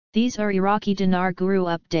These are Iraqi Dinar Guru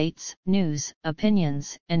updates, news,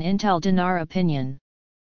 opinions, and Intel Dinar opinion.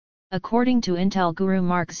 According to Intel Guru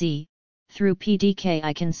Mark Z, through PDK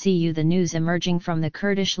I can see you the news emerging from the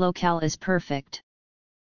Kurdish locale is perfect.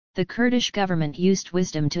 The Kurdish government used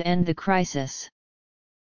wisdom to end the crisis.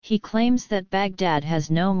 He claims that Baghdad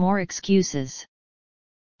has no more excuses.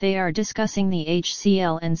 They are discussing the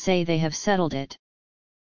HCL and say they have settled it.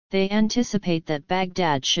 They anticipate that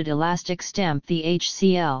Baghdad should elastic stamp the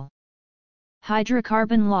HCL.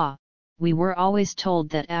 Hydrocarbon law, we were always told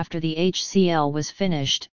that after the HCL was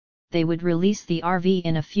finished, they would release the RV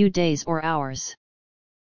in a few days or hours.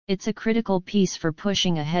 It's a critical piece for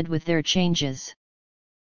pushing ahead with their changes.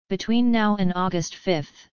 Between now and August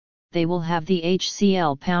 5th, they will have the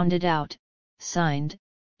HCL pounded out, signed,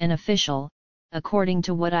 and official, according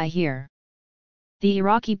to what I hear. The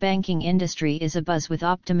Iraqi banking industry is abuzz with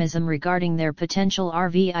optimism regarding their potential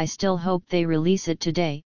RV. I still hope they release it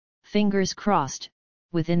today, fingers crossed,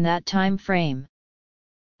 within that time frame.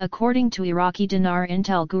 According to Iraqi Dinar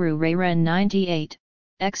Intel Guru Rayren 98,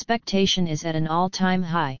 expectation is at an all-time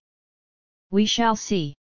high. We shall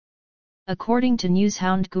see. According to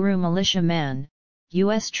Newshound Guru Militia Man,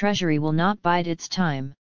 US Treasury will not bide its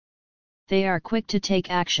time. They are quick to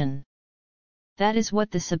take action. That is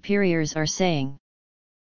what the superiors are saying.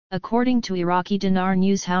 According to Iraqi Dinar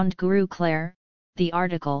Newshound Guru Claire, the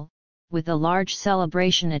article, with a large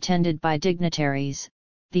celebration attended by dignitaries,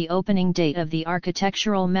 the opening date of the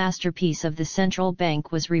architectural masterpiece of the central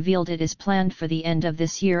bank was revealed. It is planned for the end of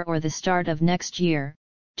this year or the start of next year,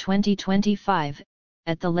 2025,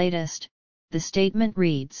 at the latest, the statement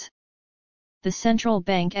reads. The central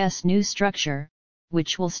bank's new structure,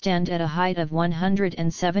 which will stand at a height of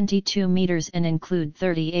 172 meters and include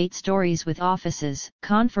 38 stories with offices,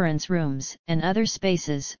 conference rooms, and other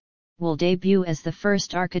spaces, will debut as the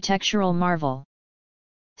first architectural marvel.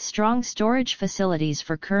 Strong storage facilities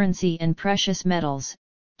for currency and precious metals,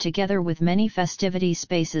 together with many festivity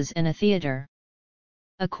spaces and a theater.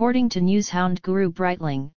 According to Newshound Guru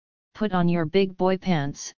Breitling, put on your big boy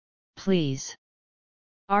pants, please.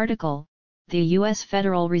 Article, the U.S.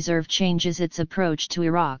 Federal Reserve changes its approach to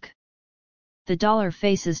Iraq. The dollar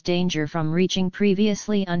faces danger from reaching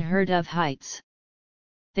previously unheard of heights.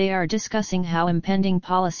 They are discussing how impending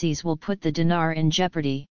policies will put the dinar in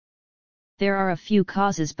jeopardy. There are a few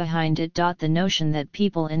causes behind it. The notion that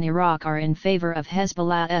people in Iraq are in favor of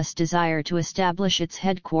Hezbollah's desire to establish its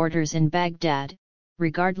headquarters in Baghdad,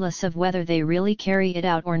 regardless of whether they really carry it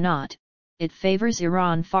out or not, it favors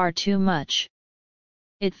Iran far too much.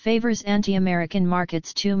 It favors anti-American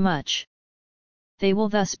markets too much. They will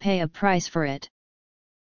thus pay a price for it.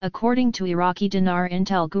 According to Iraqi Dinar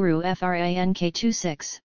Intel Guru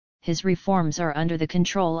FRANK26, his reforms are under the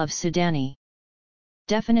control of Sudani.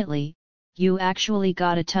 Definitely, you actually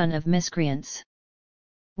got a ton of miscreants.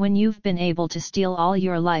 When you've been able to steal all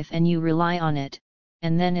your life and you rely on it,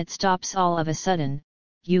 and then it stops all of a sudden,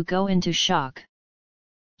 you go into shock.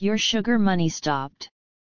 Your sugar money stopped.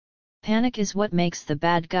 Panic is what makes the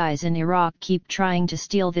bad guys in Iraq keep trying to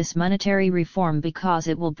steal this monetary reform because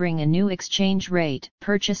it will bring a new exchange rate,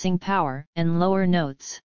 purchasing power, and lower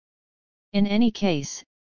notes. In any case,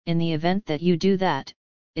 in the event that you do that,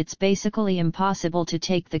 it's basically impossible to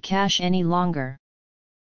take the cash any longer.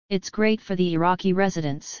 It's great for the Iraqi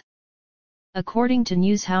residents. According to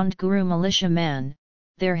Newshound Guru Militia Man,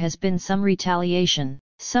 there has been some retaliation.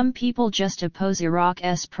 Some people just oppose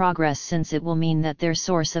Iraq's progress since it will mean that their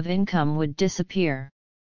source of income would disappear.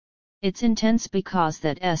 It's intense because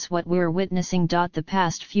that's what we're witnessing. The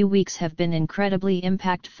past few weeks have been incredibly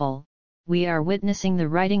impactful. We are witnessing the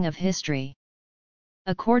writing of history.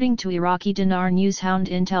 According to Iraqi Dinar Newshound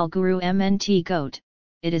Intel Guru MNT Goat,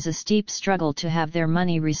 it is a steep struggle to have their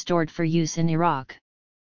money restored for use in Iraq.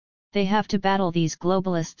 They have to battle these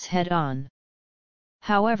globalists head-on.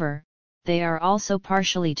 However, they are also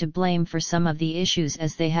partially to blame for some of the issues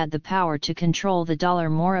as they had the power to control the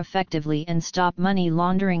dollar more effectively and stop money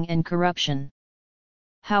laundering and corruption.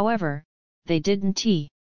 However, they didn't.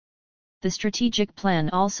 The strategic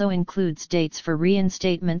plan also includes dates for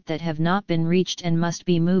reinstatement that have not been reached and must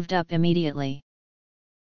be moved up immediately.